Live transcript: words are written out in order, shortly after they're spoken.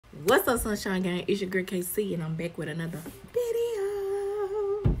What's up, Sunshine Gang? It's your girl KC, and I'm back with another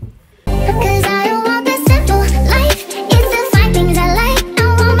video. Cause I don't want the simple life. It's the fine things I like.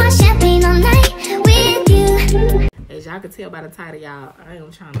 I want my champagne all night with you. As y'all can tell by the title, y'all, I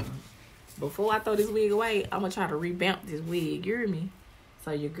am trying to, before I throw this wig away, I'm gonna try to revamp this wig. You hear me?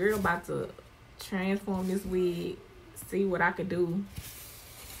 So your girl about to transform this wig, see what I could do,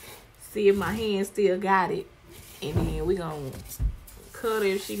 see if my hand still got it, and then we gonna cut her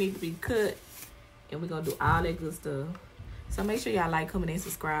if she needs to be cut, and we're gonna do all that good stuff. So make sure y'all like, comment, and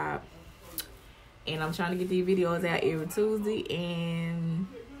subscribe. And I'm trying to get these videos out every Tuesday and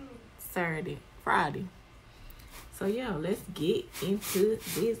Friday. So yeah, let's get into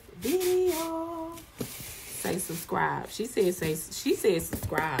this video. Say subscribe. She said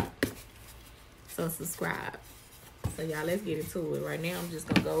subscribe. So subscribe. So y'all, let's get into it. Right now I'm just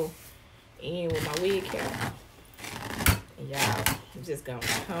gonna go in with my wig cap. And y'all, I'm just gonna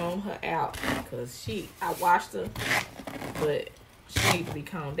comb her out because I washed her, but she needs to be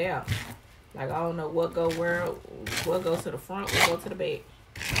combed out. Like, I don't know what go where, what goes to the front, what go to the back.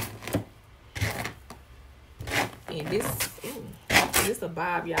 And this a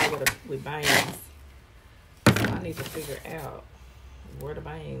bob, y'all, with bangs. So I need to figure out where the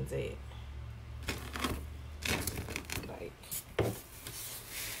bangs at. Like,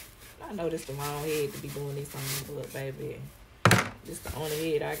 I know this the wrong head to be doing this on, but baby, this the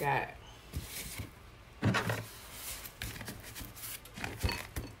only head I got.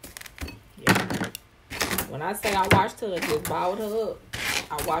 Yeah. When I say I washed her and just balled her up,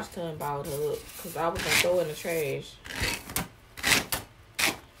 I washed her and balled her up because I was gonna throw it in the trash.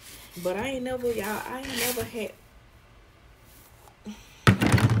 But I ain't never had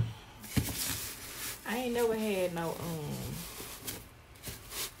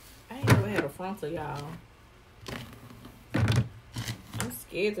a frontal, y'all. I'm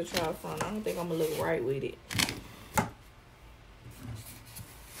scared to try a front. I don't think I'm gonna look right with it.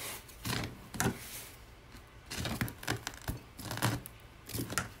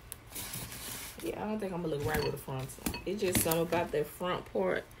 Yeah, I don't think I'm gonna look right with the frontal. It's just something about that front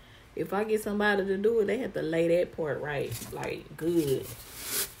part. If I get somebody to do it, they have to lay that part right, like good.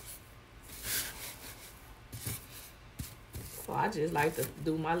 So I just like to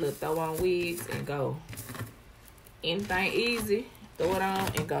do my little throw on wigs and go. Anything easy, throw it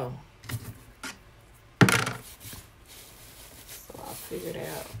on and go. So I figured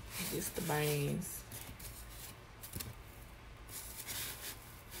out just the bangs.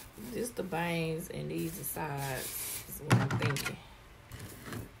 Just the bangs and these the sides is what I'm thinking.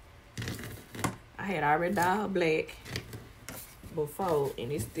 I had already dyed her black before,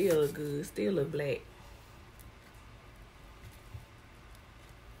 and it still look good, still look black.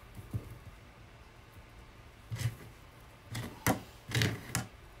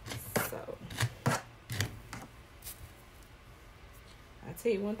 So, I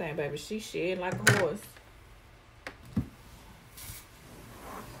tell you one thing, baby, she shed like a horse.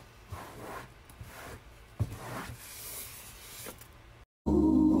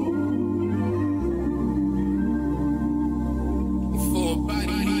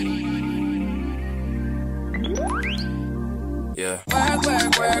 Yeah. Work.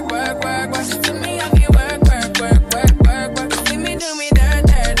 Watch it to me, I be work. See me do me dirt.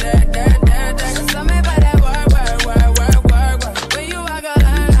 Cause I'm about that work. When you walk a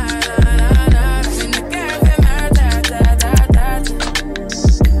line. In the girls and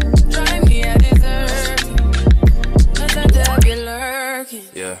drive me a dessert. Nothing to be lurking.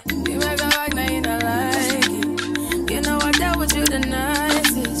 Yeah. You make a like, now you don't like it. You know I dealt with you the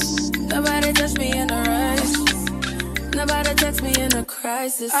nicest. Nobody touched me in the rice. Nobody text me in a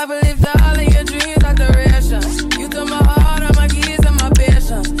crisis. I believe that all of your dreams are duration. You took my heart, all my keys, and my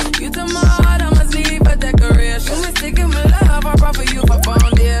patience. You took my heart, I must leave a decoration. You mistaken my love, I brought for you for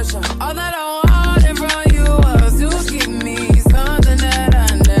foundation. All that I wanted from you was to give me something that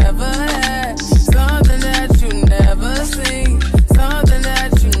I never had, something that you never seen, something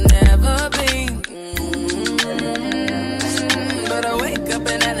that you never been. But I wake up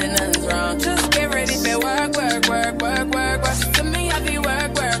and nothing's wrong. Just get ready for work. Watch it to me, I be work.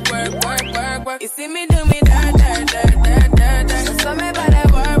 You see me do me dirt. Cause I'm about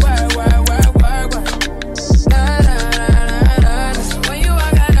that work.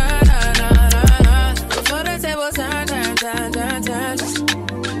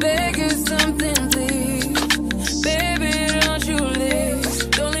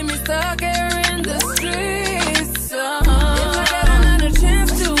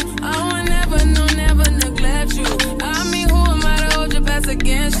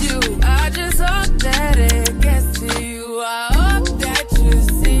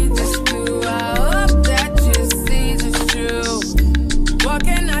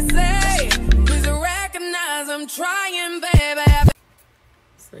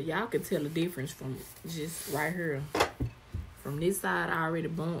 can tell the difference from just right here. From this side, I already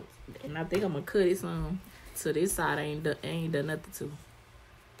bumped, and I think I'm gonna cut it some. To this side, I ain't done nothing to.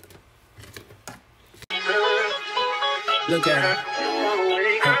 Look at her.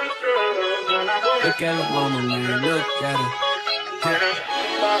 Look at the mama, man. Look at her.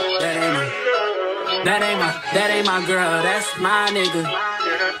 That ain't my girl. That's my nigga.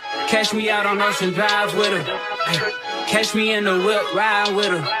 Catch me out on Ocean Drive with her. Hey, catch me in the whip, ride with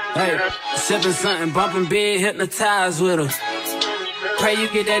her. Hey, sipping something, bumping big, hypnotized with her. Pray you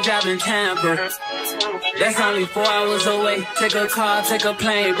get that job in Tampa. That's only 4 hours away. Take a car, take a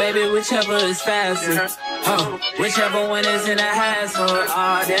plane, baby, whichever is faster. Oh, whichever one is in the hassle.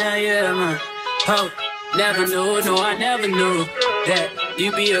 Oh, damn, yeah, man. Oh, never knew, no, I never knew that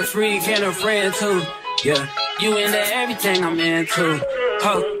you be a freak and a friend too. Yeah, you into everything I'm into.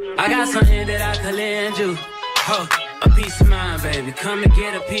 Oh, I got something that I could lend you. Oh, a peace of mind, baby. Come and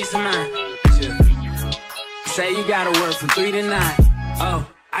get a peace of mind. Yeah. Say you gotta work from 3 to 9. Oh,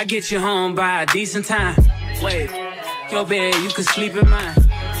 I get you home by a decent time. Wait, your bed, you can sleep in mine.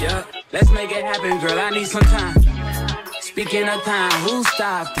 Yeah, let's make it happen, girl. I need some time. Speaking of time, who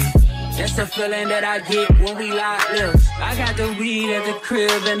stopped it? That's the feeling that I get when we lock lips. I got the weed at the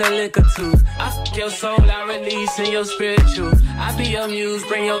crib and the liquor too. I fuck your soul, I release in your spiritual. I be your muse,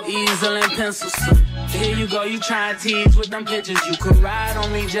 bring your easel and pencils too. Here you go, you try and tease with them pictures. You could ride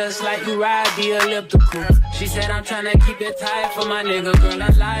on me just like you ride the elliptical. She said I'm trying to keep it tight for my nigga. Girl, I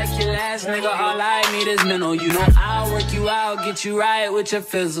like your last nigga, all I need is mental. You know I'll work you out, get you right with your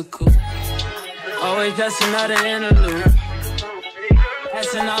physical. Always just another interlude.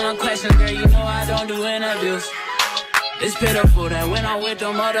 Asking all them questions, girl, you know I don't do interviews. It's pitiful that when I'm with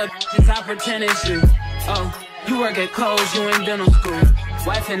them other bitches, I pretend it's you. Oh, you work at Kohl's, you in dental school.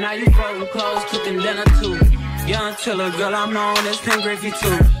 Wife and now you folding clothes, cooking dinner too. Young Tiller, girl, I'm known as Pink Griffey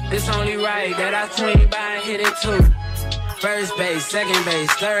too. It's only right that I swing by and hit it too. First base, second base,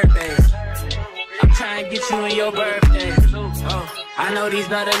 third base. I'm trying to get you in your birthday. Oh, I know these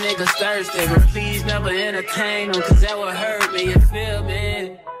other niggas thirsty, but please never entertain them, cause that would hurt me, you feel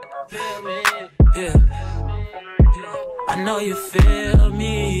me? Feel me? Yeah. I know you feel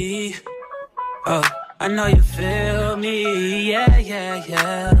me. Oh, I know you feel me. Yeah, yeah,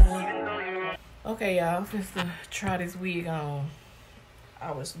 yeah. Okay, y'all, I'm just gonna try this wig on.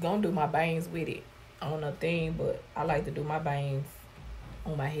 I was gonna do my bangs with it on a thing, but I like to do my bangs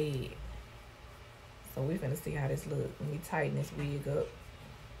on my head. So we're gonna see how this look when we tighten this wig up.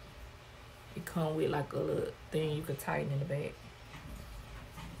 It come with like a little thing you could tighten in the back.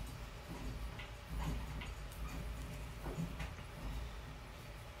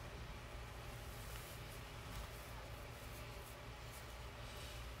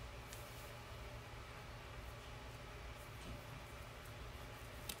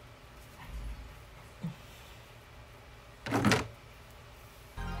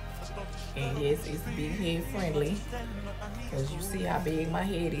 And yes, it's big head friendly, because you see how big my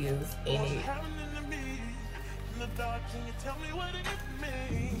head is in it.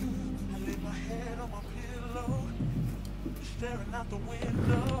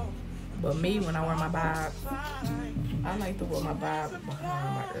 But me, when I wear my bob, I like to wear my bob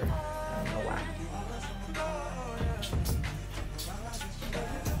behind my ear. I don't know why.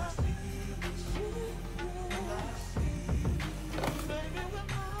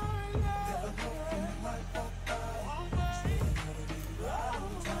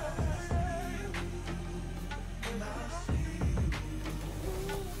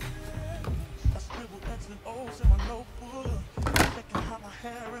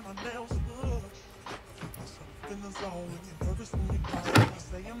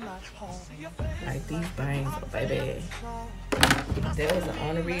 Like these bangs, baby. That was the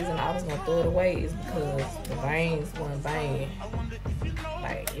only reason I was gonna throw it away, is because the bangs weren't banging.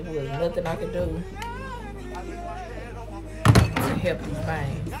 Like it was nothing I could do to help these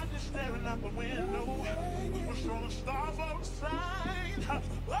bangs.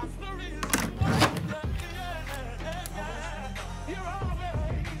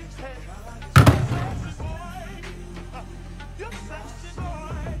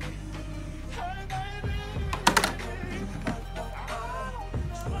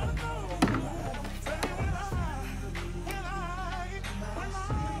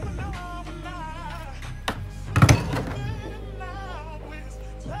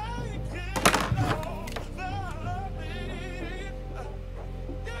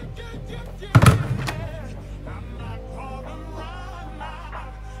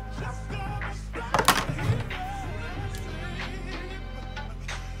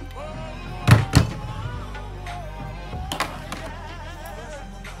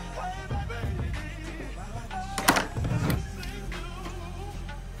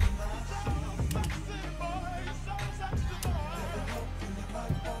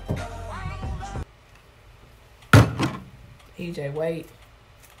 EJ, wait.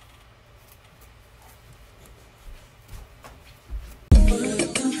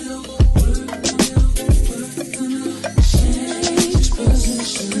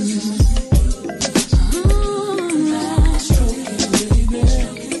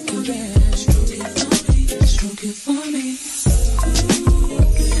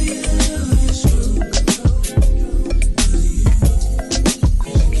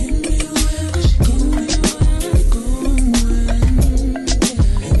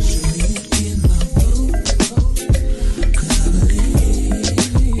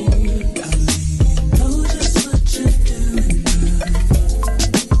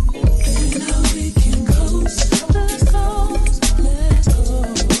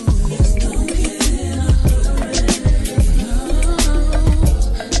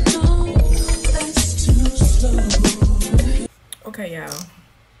 Okay, y'all.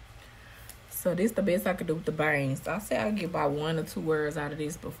 So this the best I could do with the bangs. I say I'll get about 1 or 2 words out of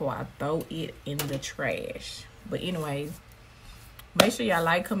this before I throw it in the trash. But anyways, make sure y'all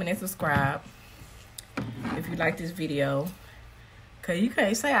like, comment, and subscribe if you like this video. Cause you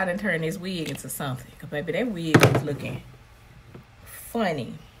can't say I didn't turn this wig into something. Cause baby, that wig is looking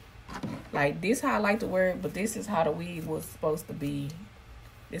funny. Like this how I like to wear it, but this is how the wig was supposed to be.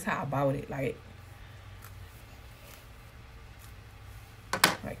 This how I bought it. Like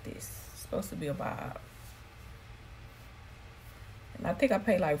this. It's supposed to be a bob. And I think I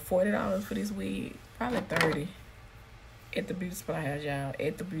paid like $40 for this wig. Probably 30 at the beauty supply house, y'all.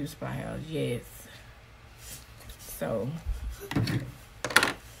 At the beauty supply house, yes. So I'm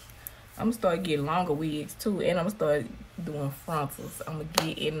gonna start getting longer wigs too, and I'm gonna start doing frontals. I'm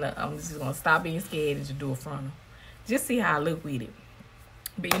just gonna stop being scared and just do a frontal. Just see how I look with it.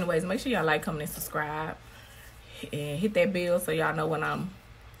 But anyways, make sure y'all like, comment, and subscribe. And hit that bell so y'all know when I'm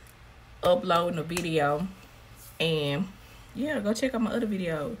uploading a video. And yeah, go check out my other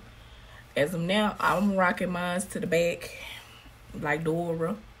video. As of now, I'm rocking mine to the back like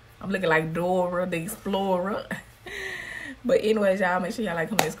Dora. I'm looking like Dora the Explorer. But anyways, y'all, make sure y'all like,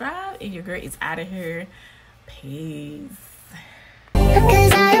 comment, subscribe. And your girl is out of here. Peace.